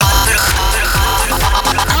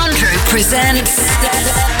presents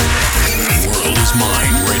World is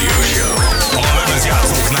Mine Radio Show. Oleme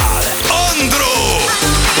zjadł knal. Ondru!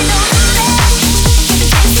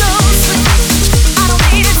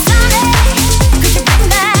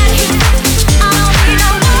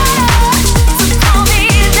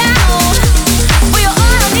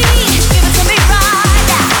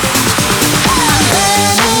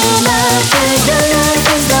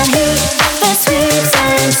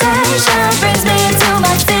 Brings me to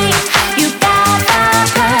my feet. You got my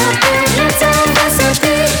perfect little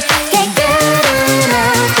recipe. Can't get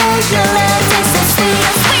enough 'cause your love tastes so sweet,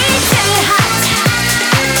 sweet too hot.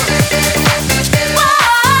 Whoa,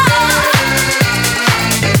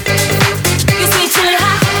 you're sweet too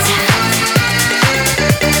hot.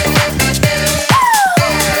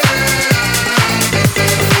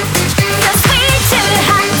 You're sweet too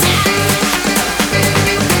hot.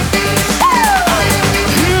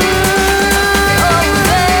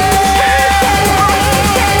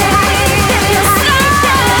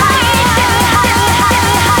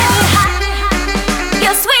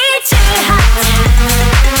 You're sweet too hot.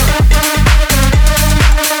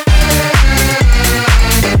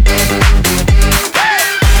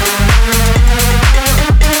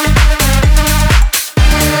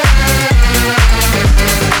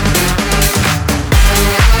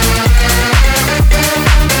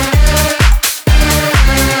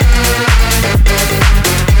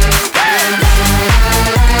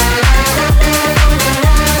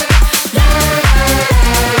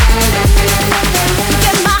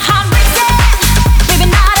 Get my heart racing, baby,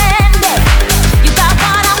 night and day. You got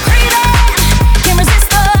what I'm craving, can't resist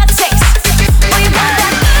the taste. Well, you got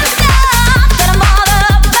that good stuff that I'm all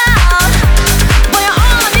about. Boy, you're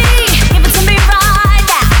all I need, give it to me right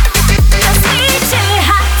now. You're sweet too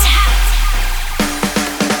hot.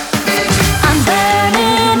 I'm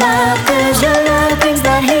burning up 'cause your love brings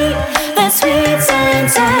that heat. That sweet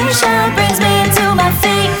sensation brings me to my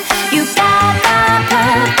feet. You got that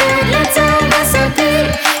perfect little recipe.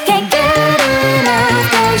 Can't get enough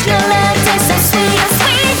 'cause your love tastes so sweet,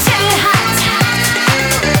 sweet too hot.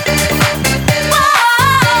 Whoa,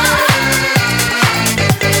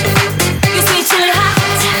 you're sweet too hot.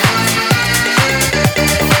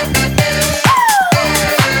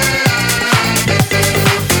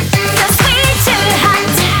 You're sweet too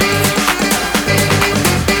hot.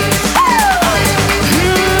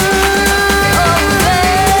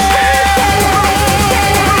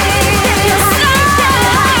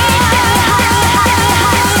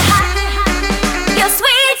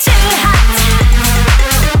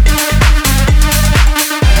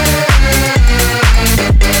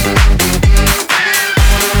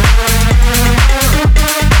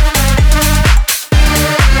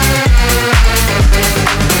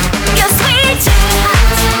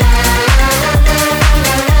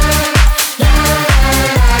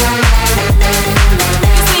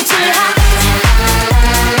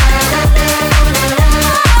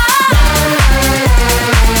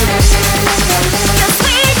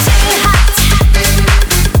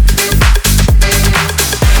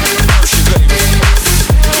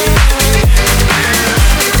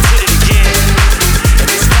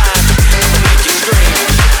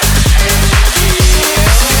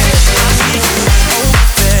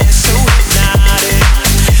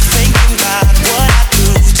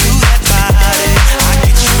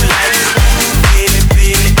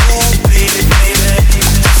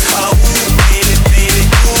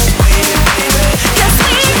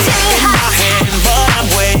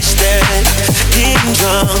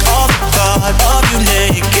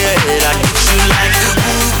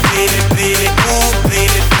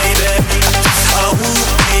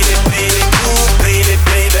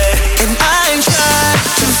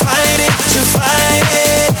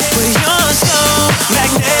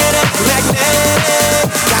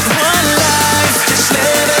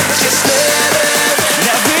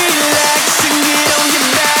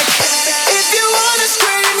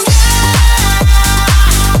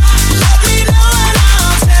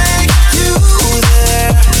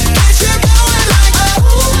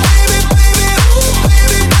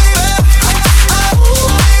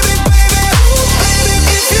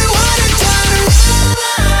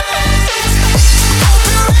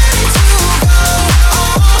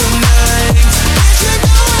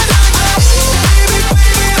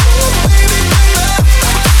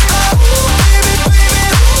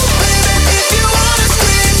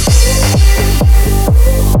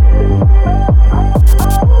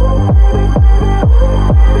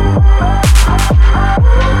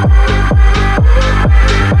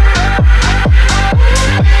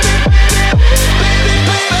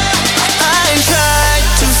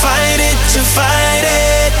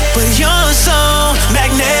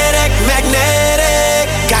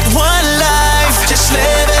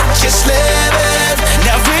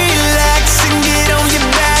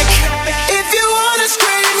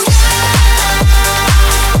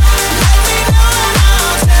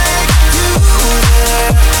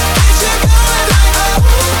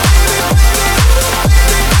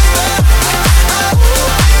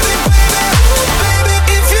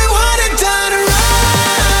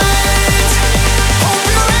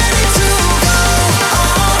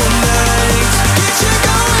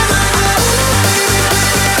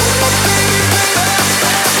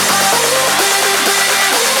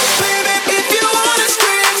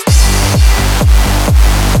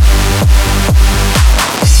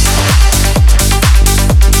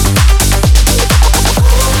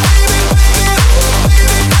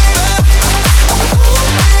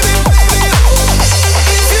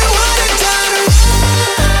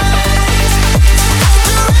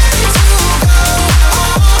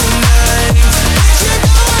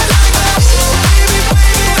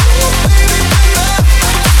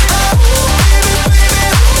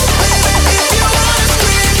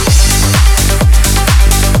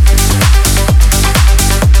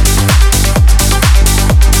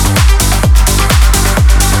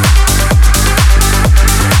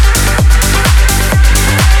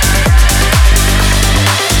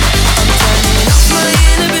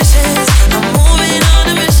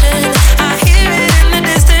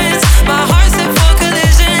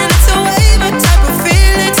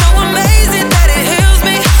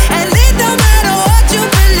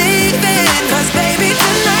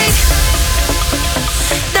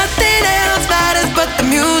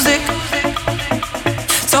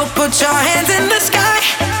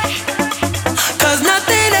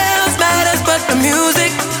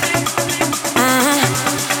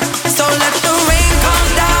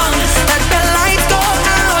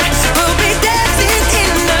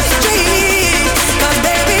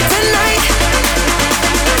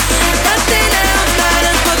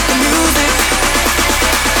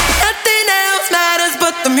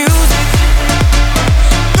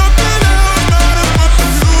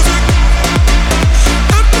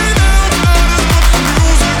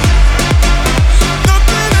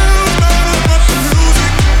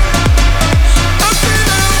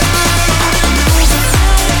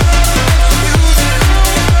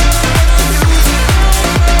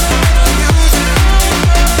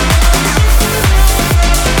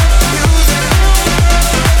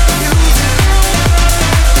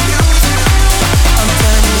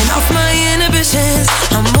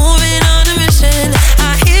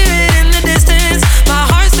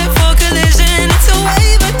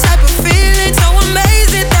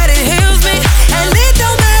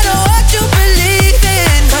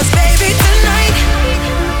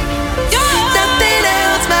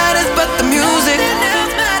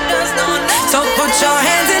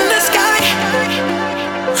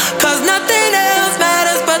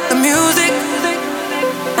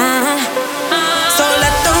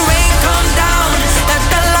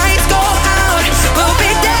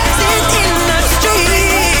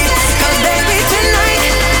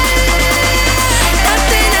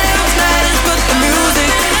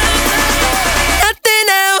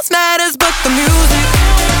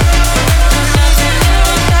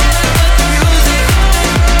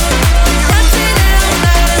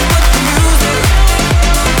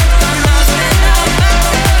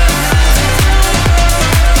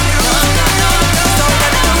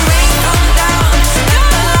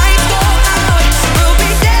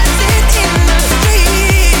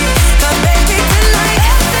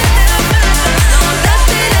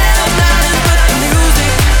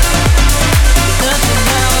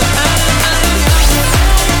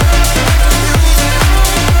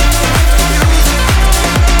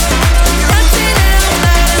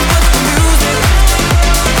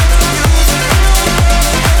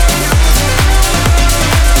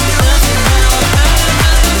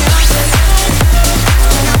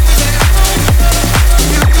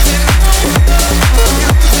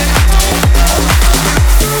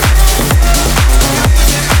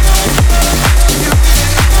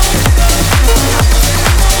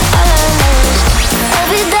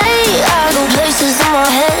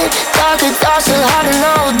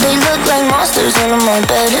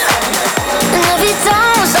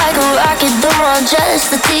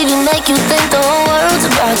 baby, make you think the whole world's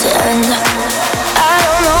about to end. I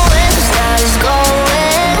don't know where this night is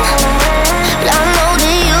going, but I know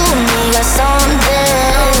that you and me got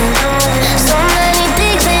something. So many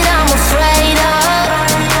things that I'm afraid of,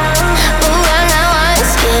 but right now I ain't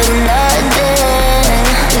scared of nothing.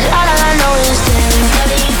 'Cause all I know is that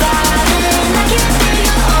every vibing, I can feel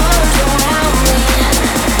your arms around me,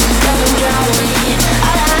 nothing drown me.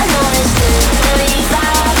 All I know is that every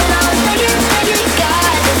vibing, I'll take it,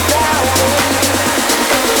 got without me.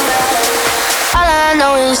 All I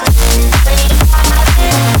know is that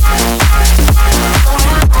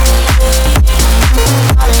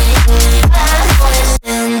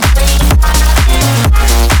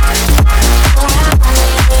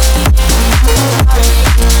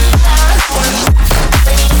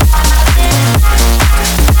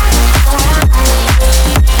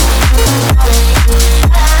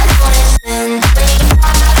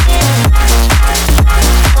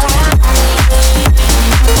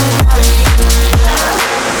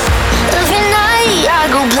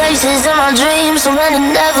places in my dreams, so many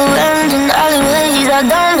never-ending alleyways. I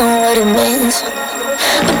don't know what it means,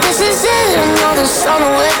 but this is it. I know the sun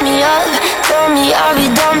will wake me up, tell me I'll be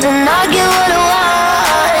done, and I get what I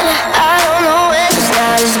want. I don't know where this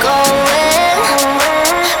night is going,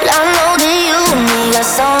 but I know that you and me got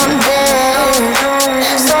something.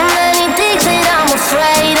 So many things that I'm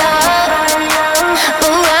afraid of,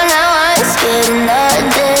 but right now I ain't scared of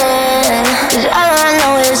nothing. 'Cause all I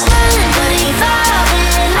know is that all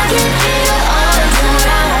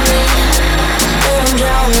I know is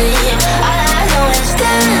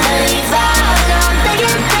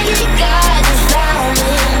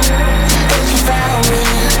that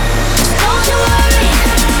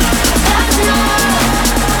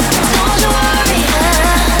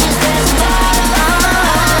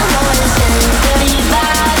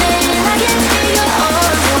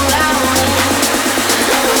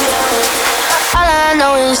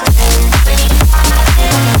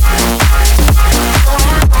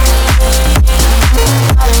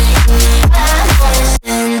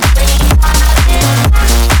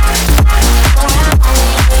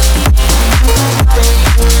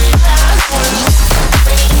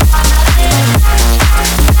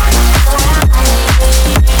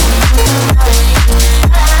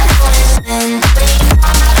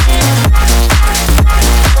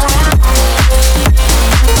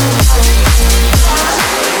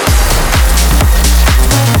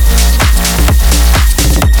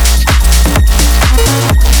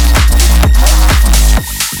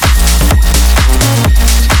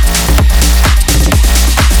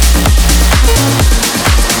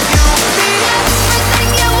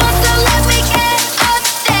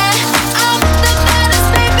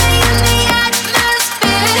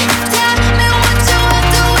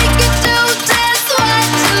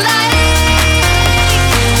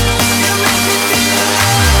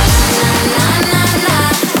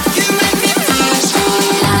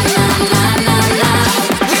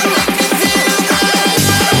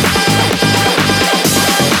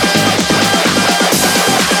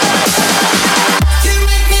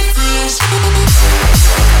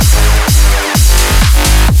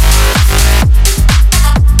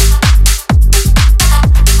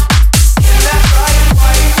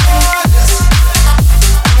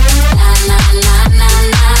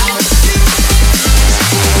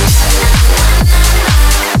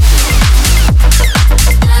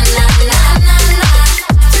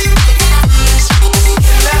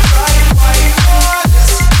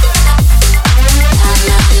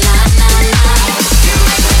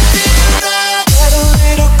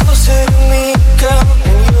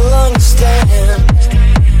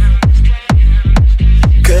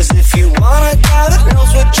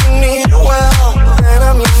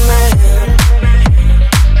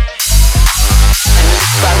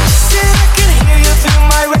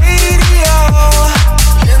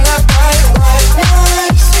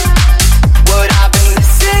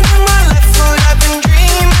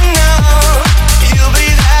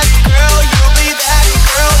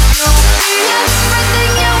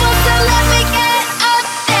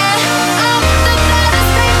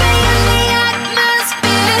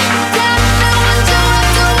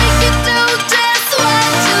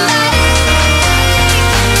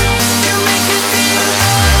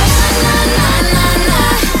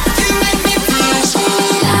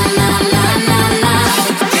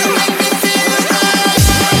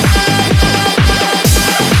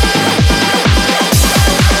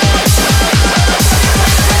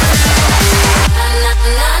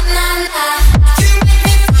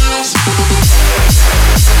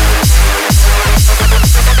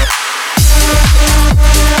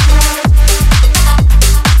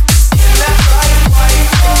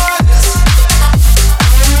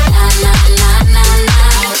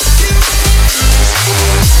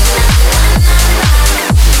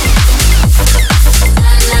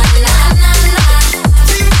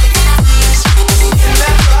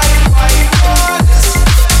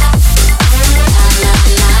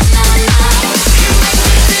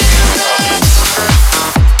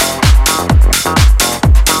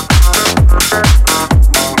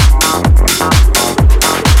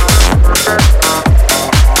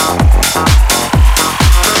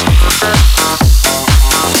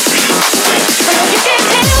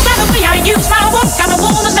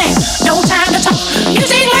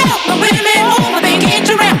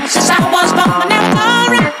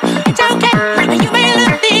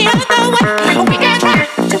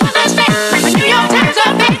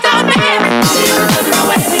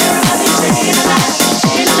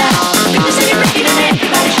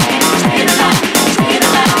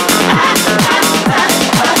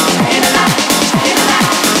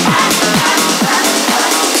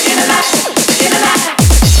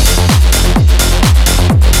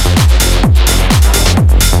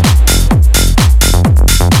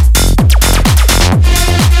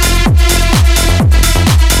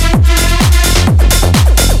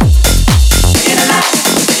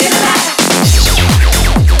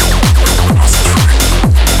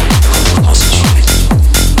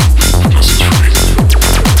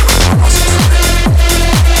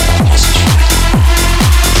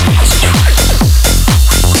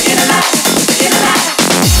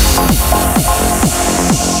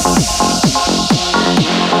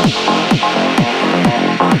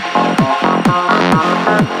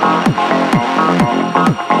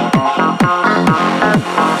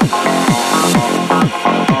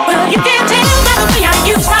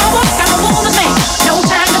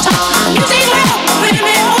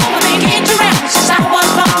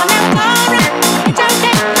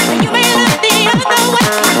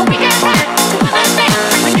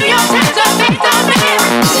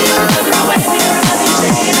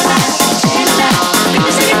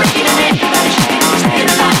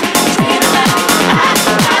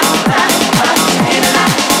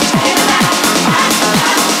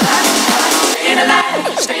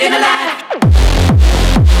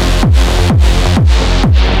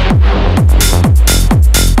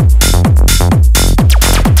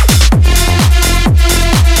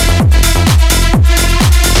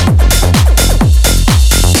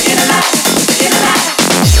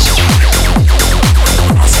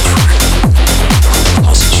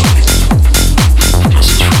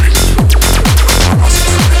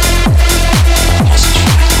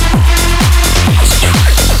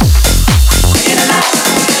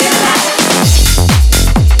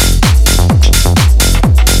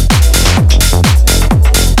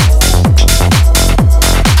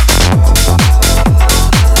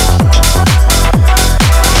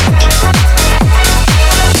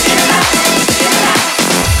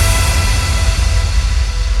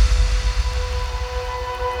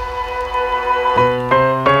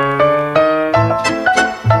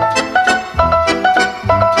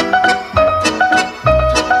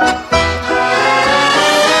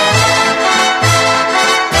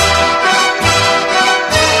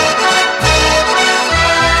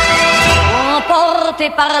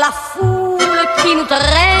Par la foule qui nous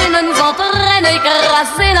traîne, nous entraîne,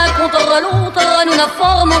 écrasés l'un contre l'autre, nous ne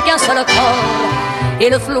formons qu'un seul corps. Et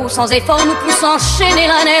le flot sans effort nous pousse enchaîner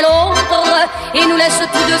l'un et l'autre, et nous laisse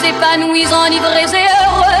tous deux épanouis, enivrés et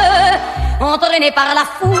heureux. Entraînés par la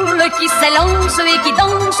foule qui s'élance et qui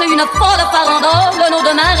danse une folle farandole, nos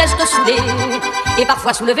deux mains restent soudées. Et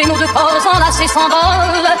parfois soulevés, nos deux corps enlacés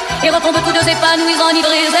s'envolent, et retombent tous deux épanouis,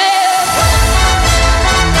 enivrés et heureux.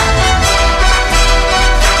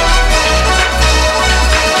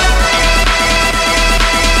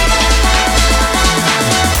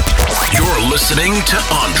 Listening to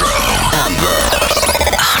Andro.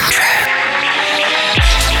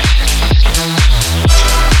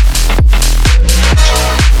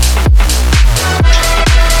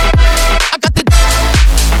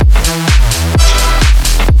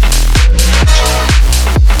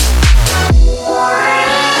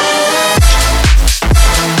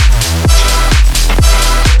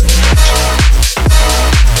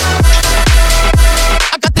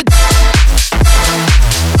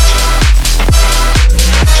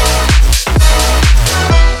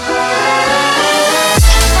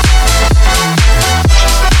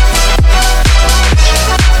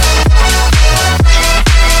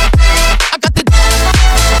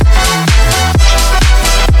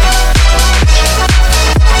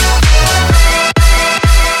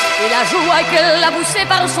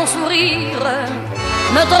 Par son sourire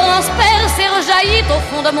me transperce et rejaillit au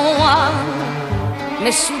fond de mon âme.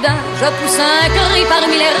 Mais soudain je pousse un cri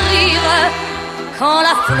parmi les rires quand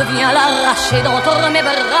la foule vient l'arracher d'entre mes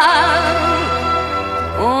bras.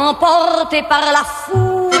 Emportés par la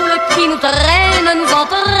foule qui nous traîne, nous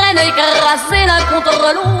entraîne, écrasés l'un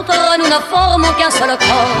contre l'autre, nous ne formons qu'un seul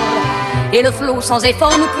corps. Et le flot sans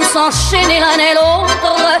effort nous pousse enchaîner l'un et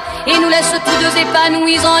l'autre, et nous laisse tous deux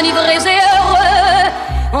épanouis, enivrés et heureux.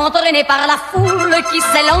 Entraînés par la foule qui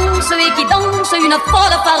s'élance et qui danse une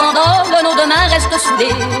folle farandole, nos deux mains restent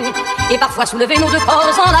soudées. Et parfois soulevés, nos deux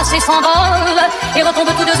corps enlacés s'envolent, et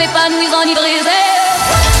retombent tous deux épanouis, enivrés et heureux.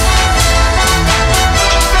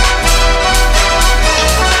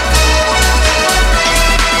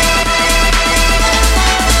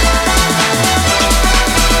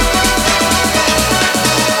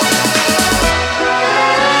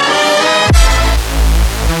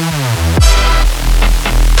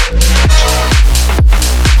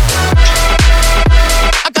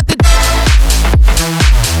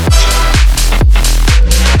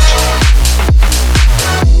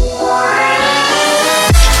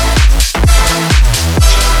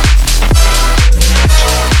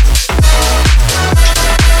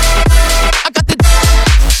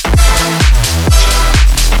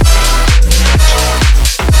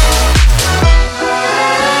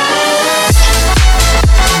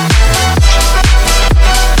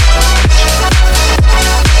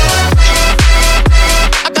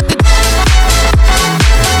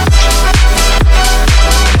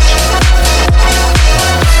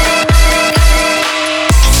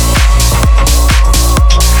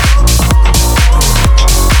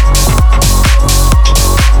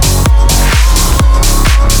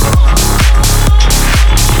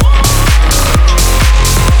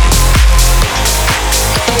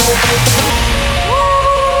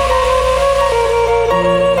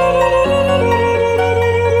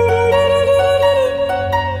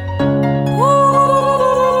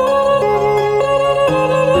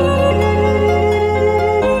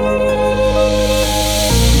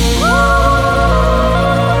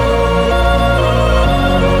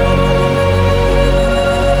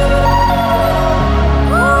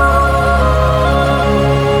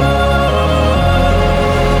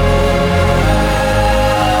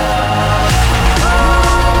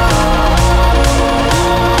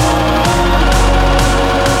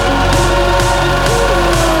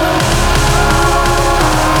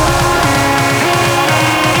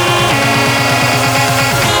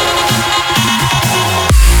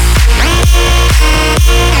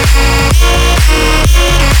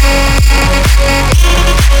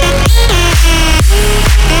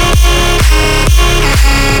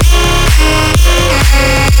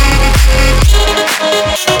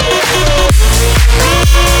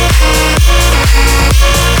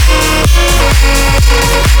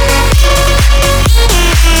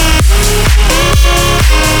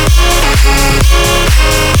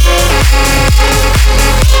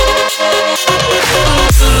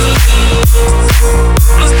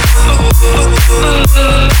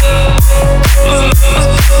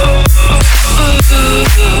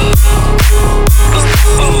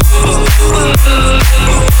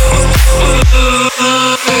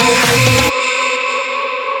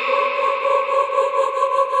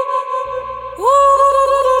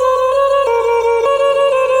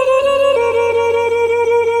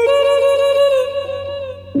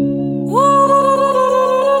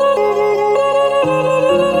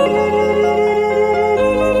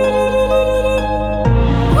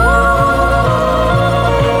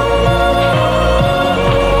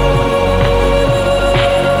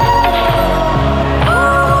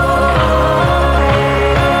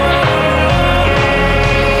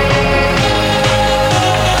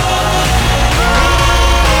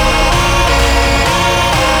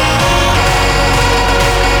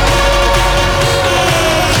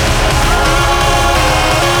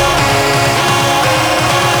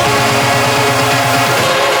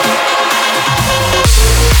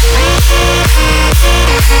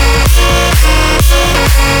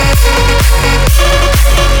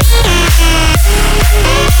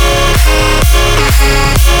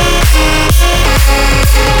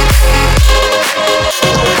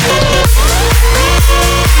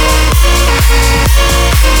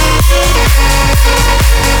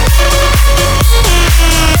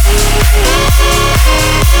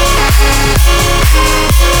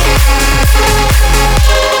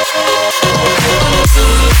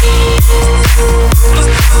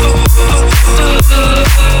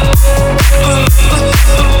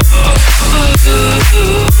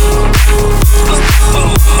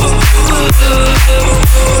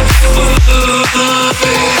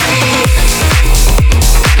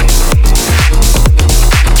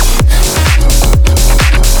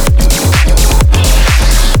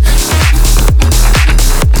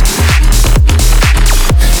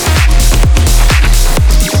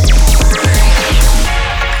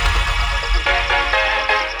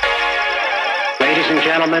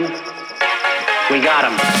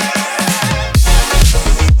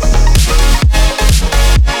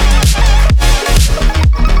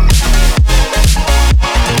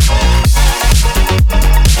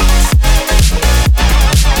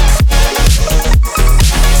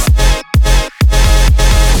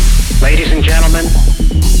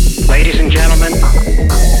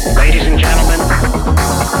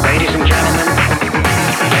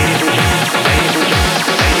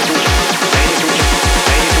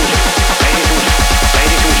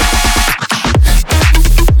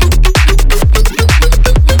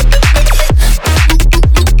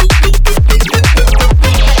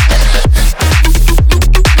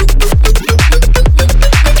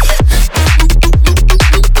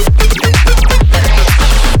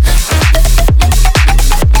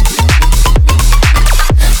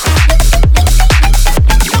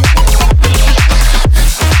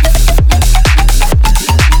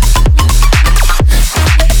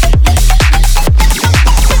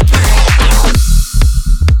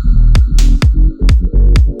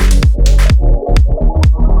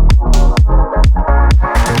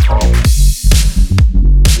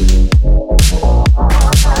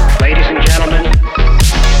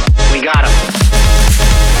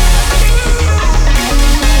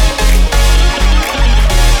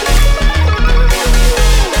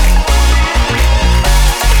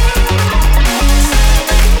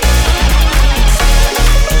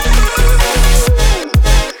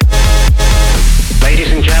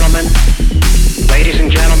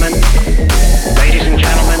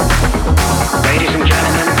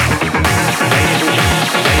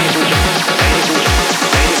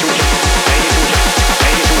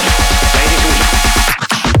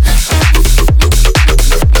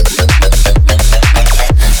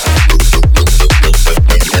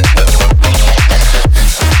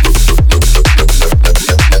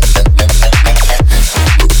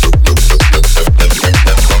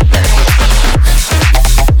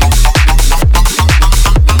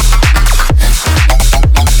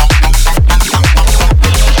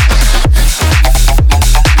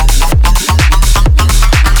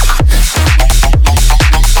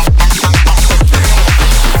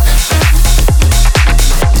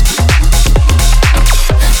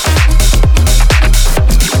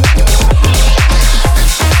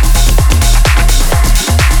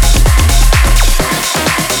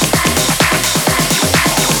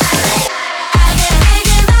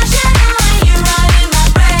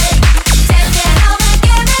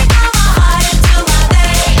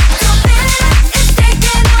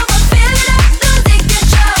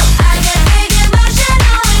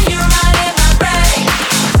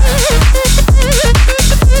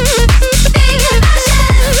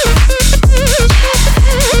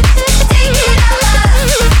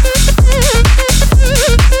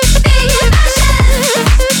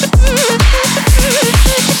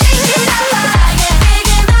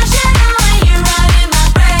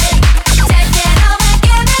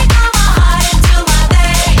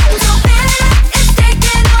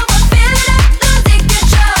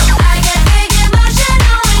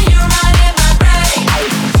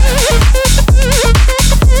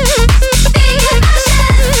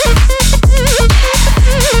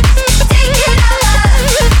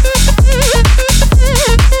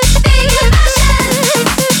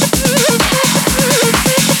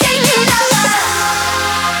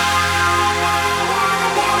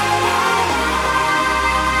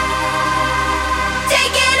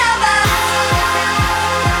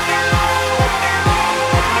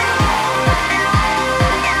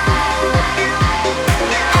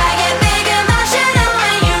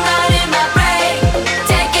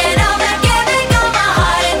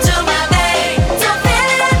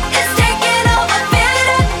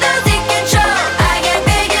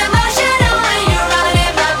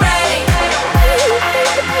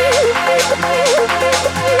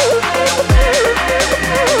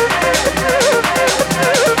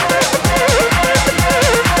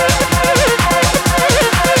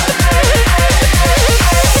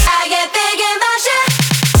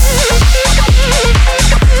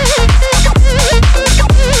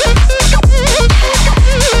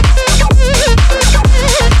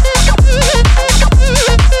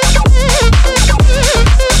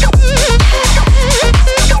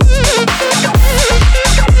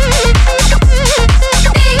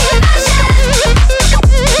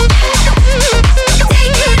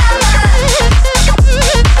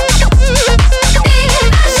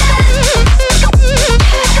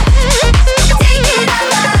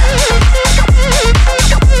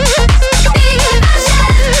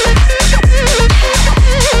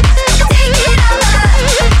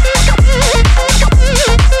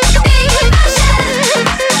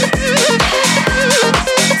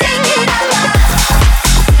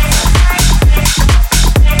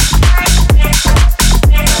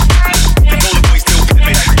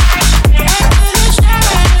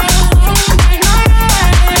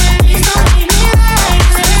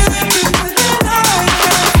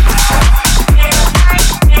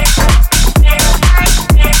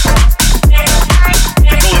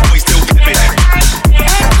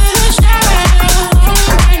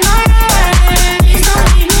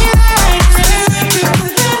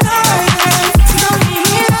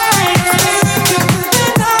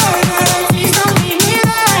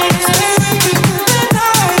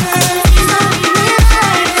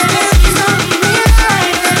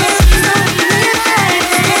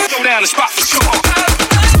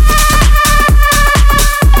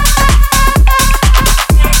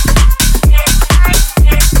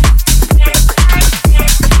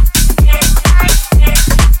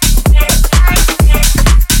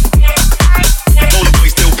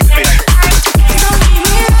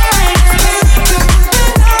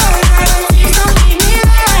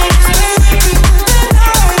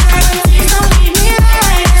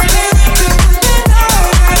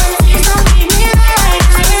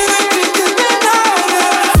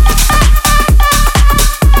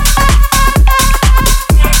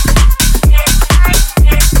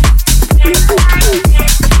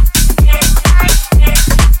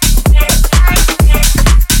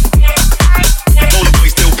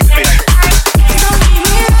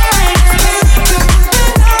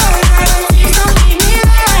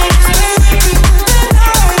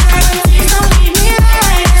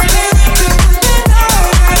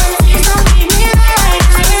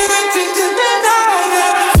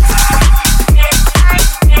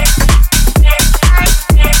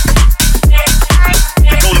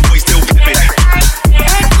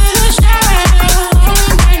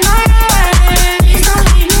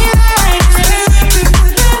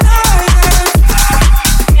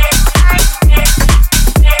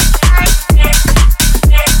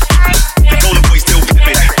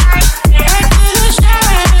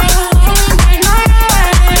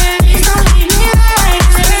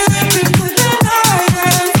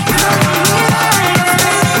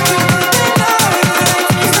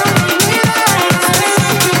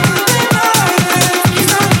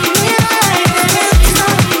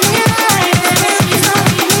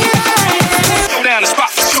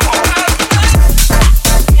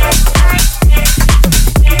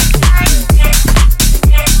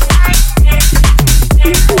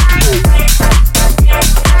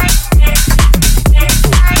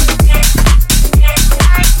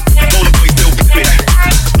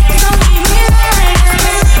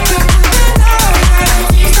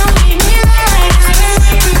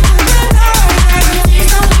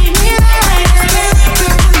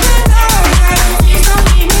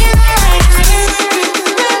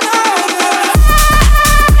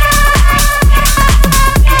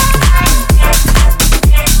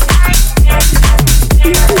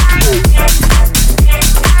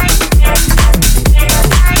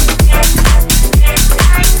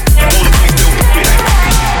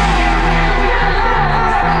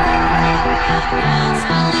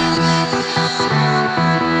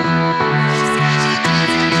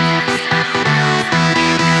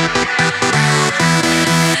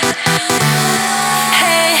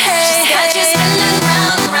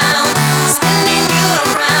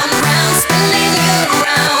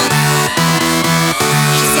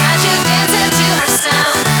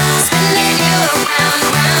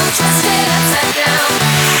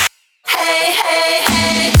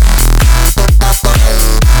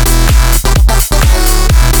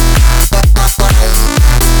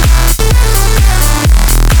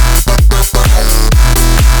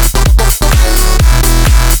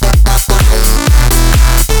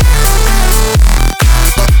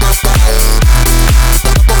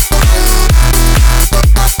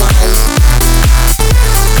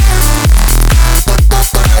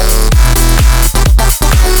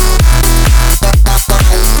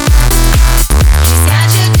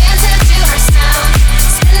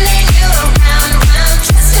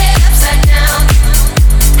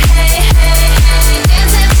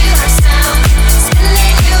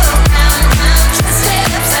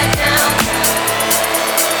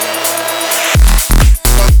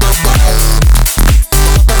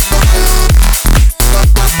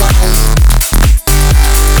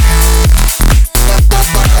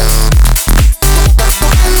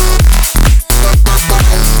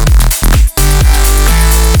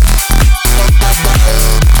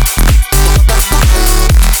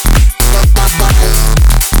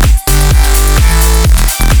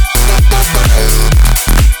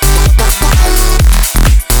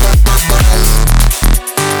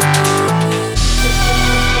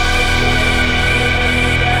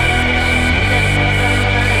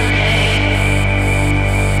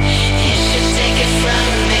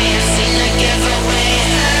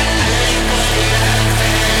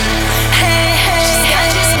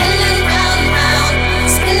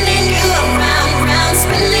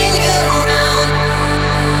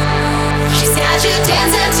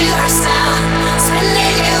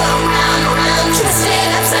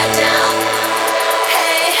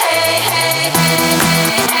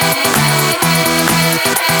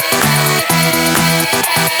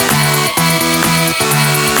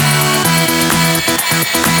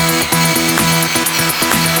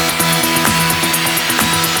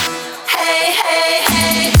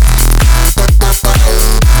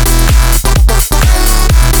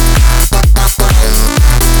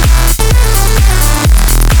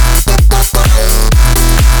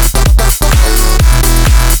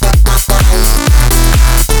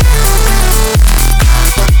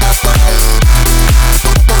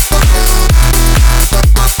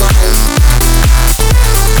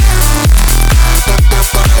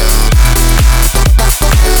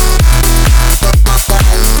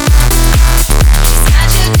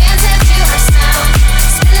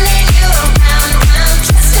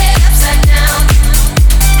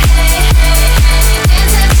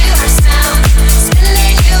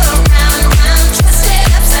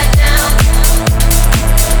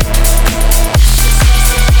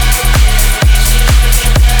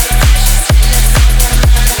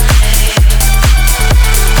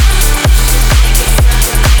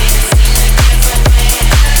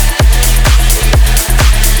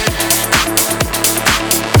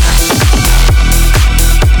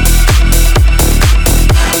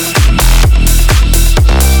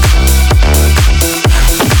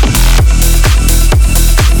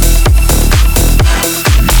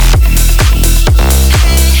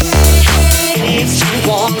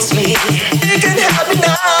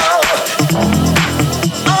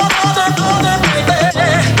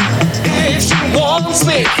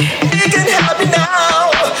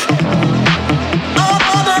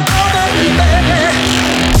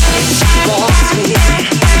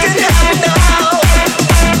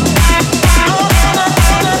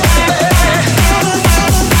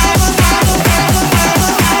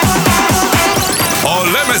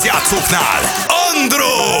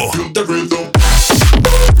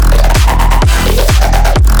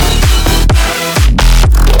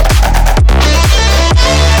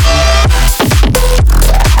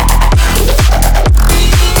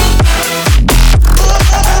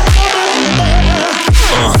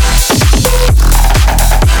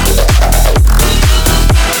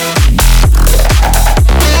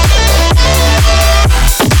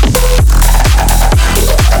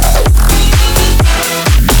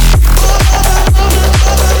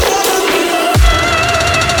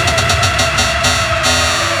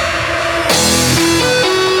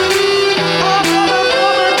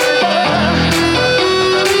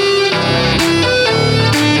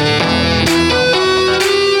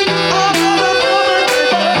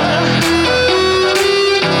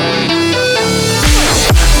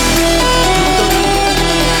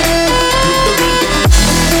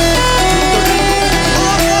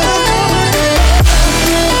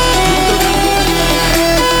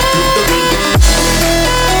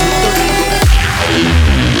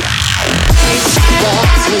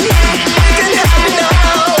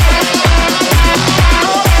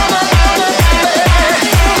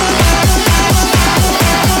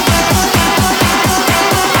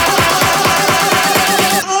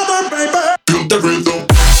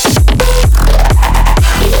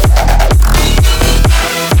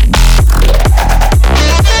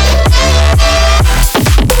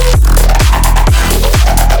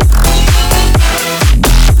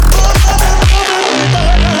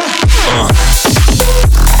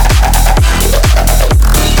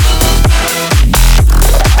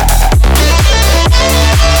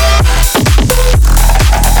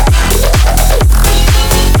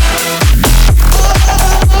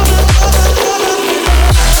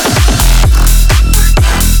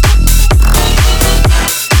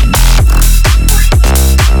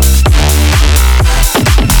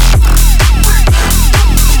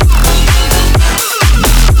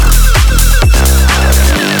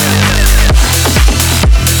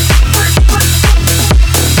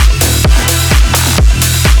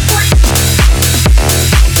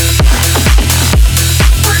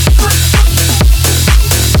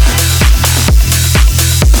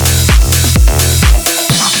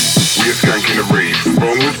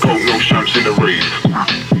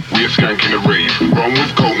 skanking the rave. Run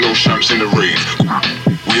with coke, no champs in the rave.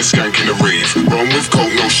 We are skanking the rave. Run with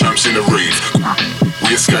coke, no champs in the rave.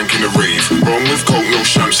 We are skanking the rave. Run with coke, no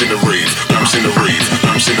champs in the rave. Lamps in the rave.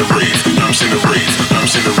 Lamps in the rave. Lamps in the rave.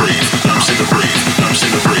 Lamps in the rave. Lamps in the rave. Lamps in the rave. Lamps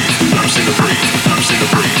in the rave. Lamps in the rave. Lamps in the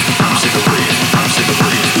rave. Lamps in the rave. Lamps in the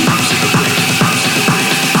rave. Lamps in the rave.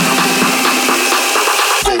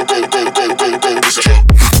 Go.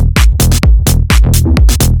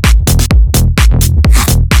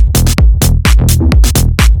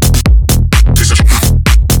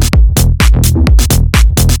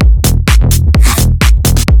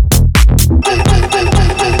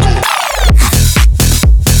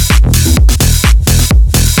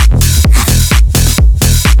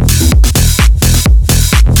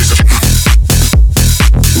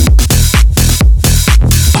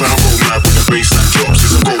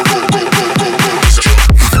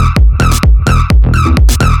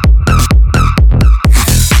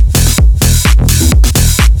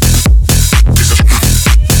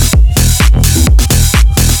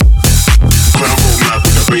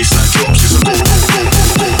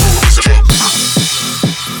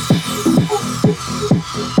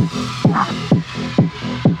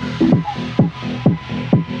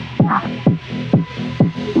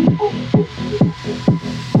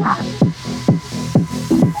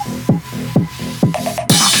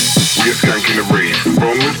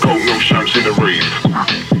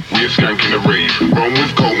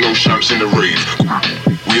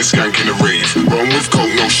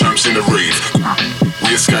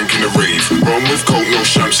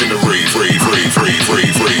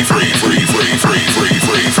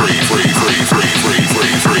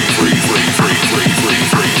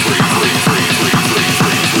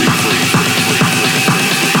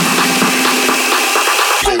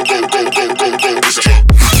 It's a show.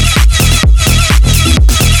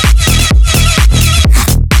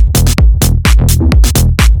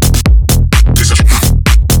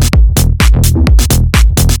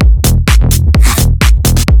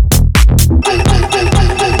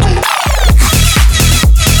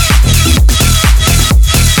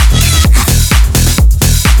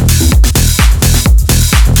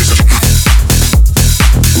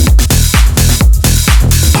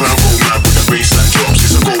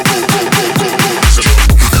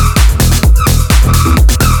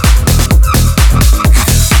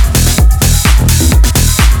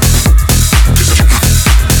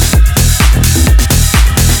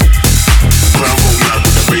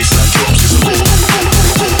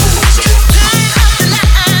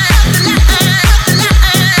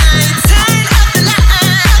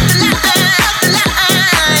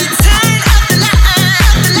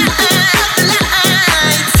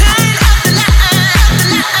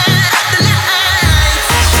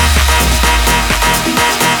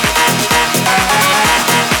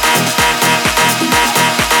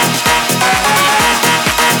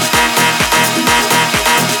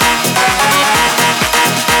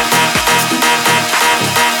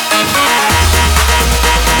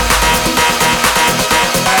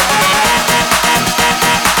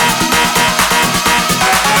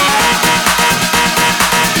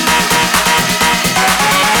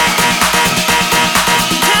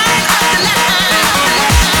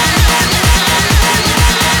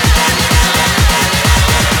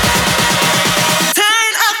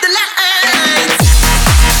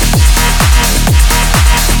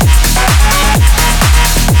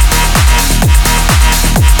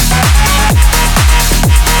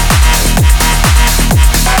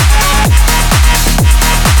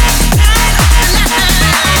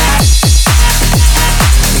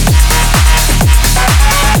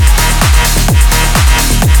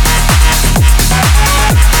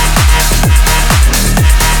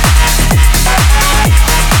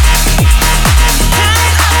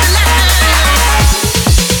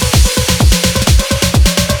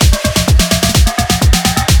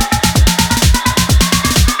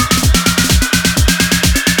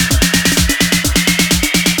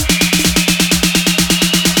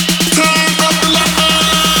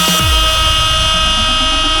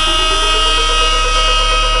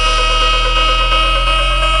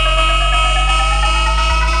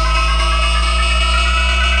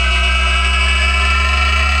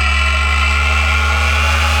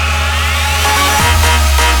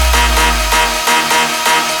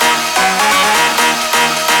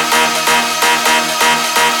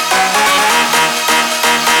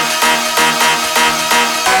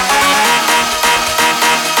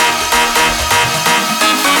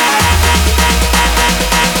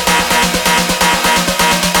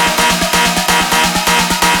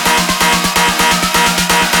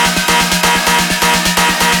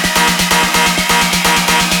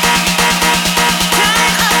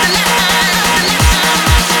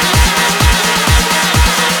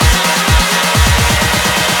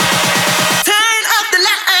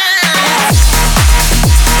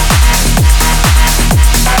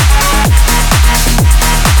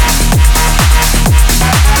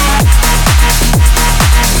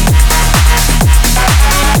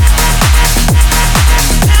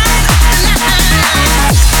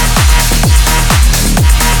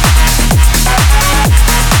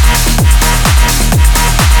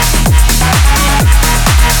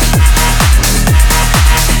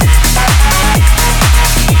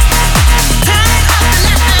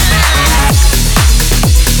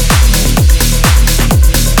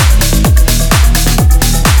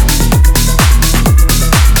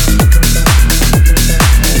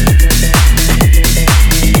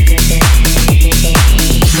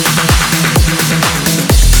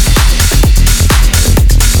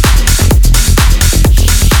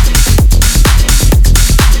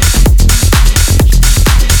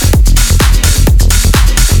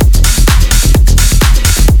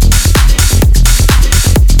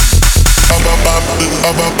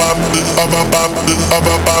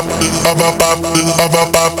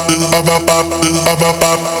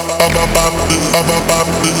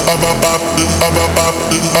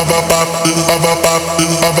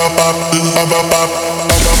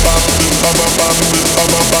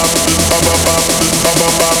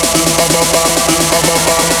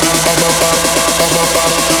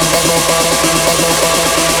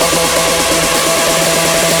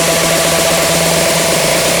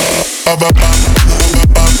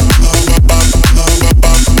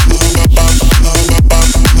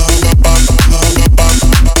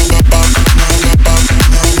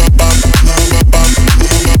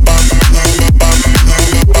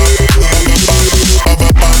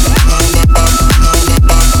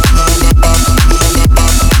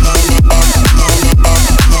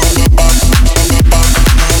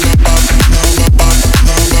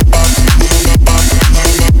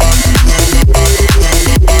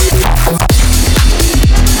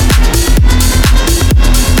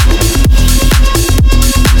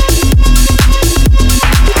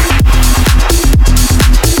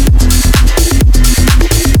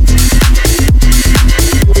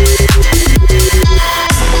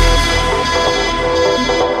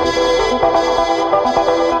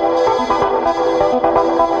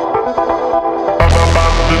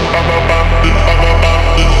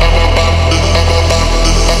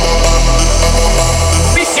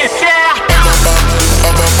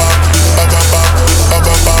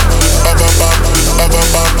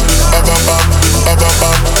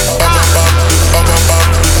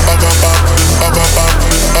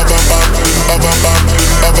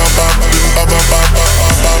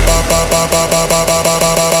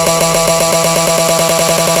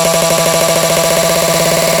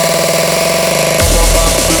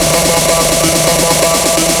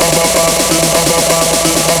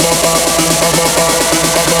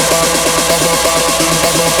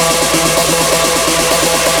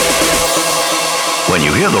 When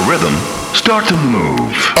you hear the rhythm, start to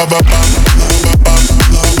move. I'm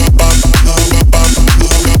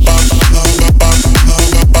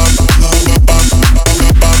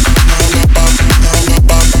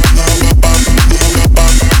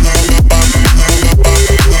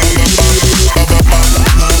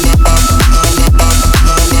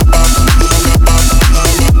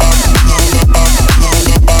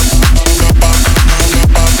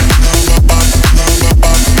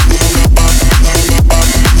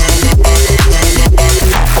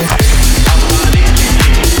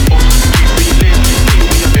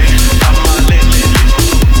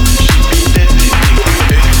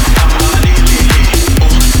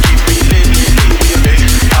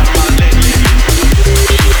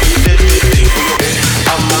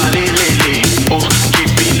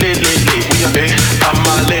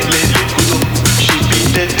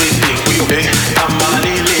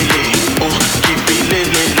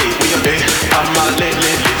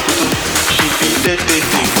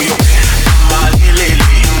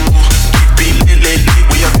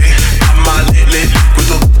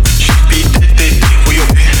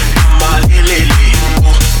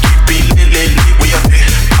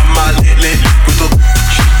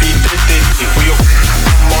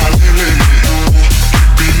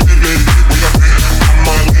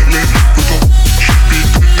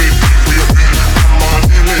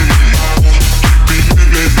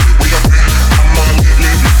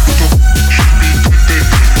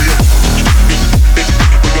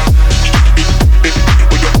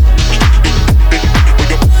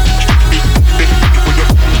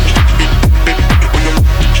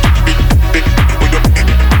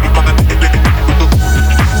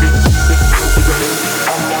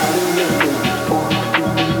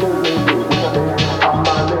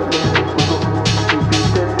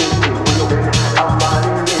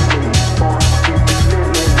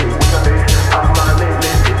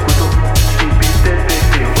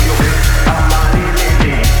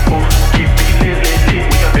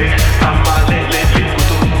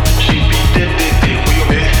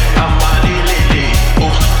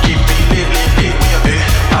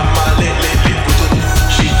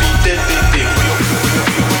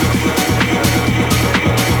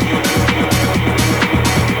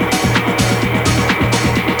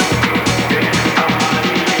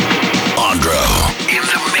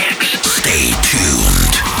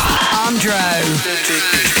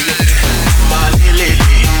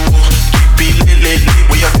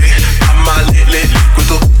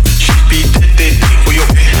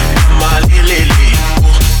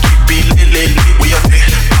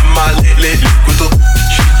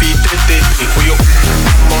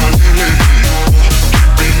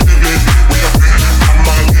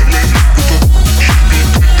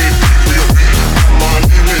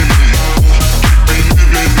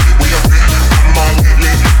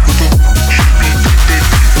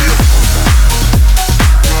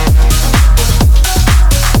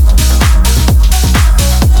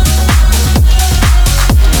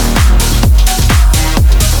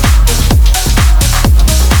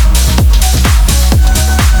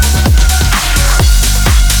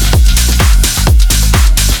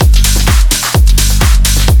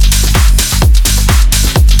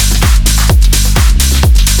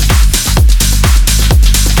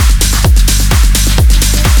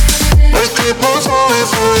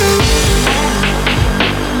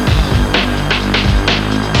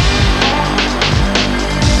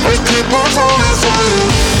on falling for you.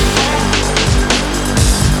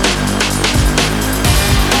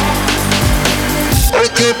 I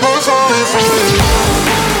keep on falling for you.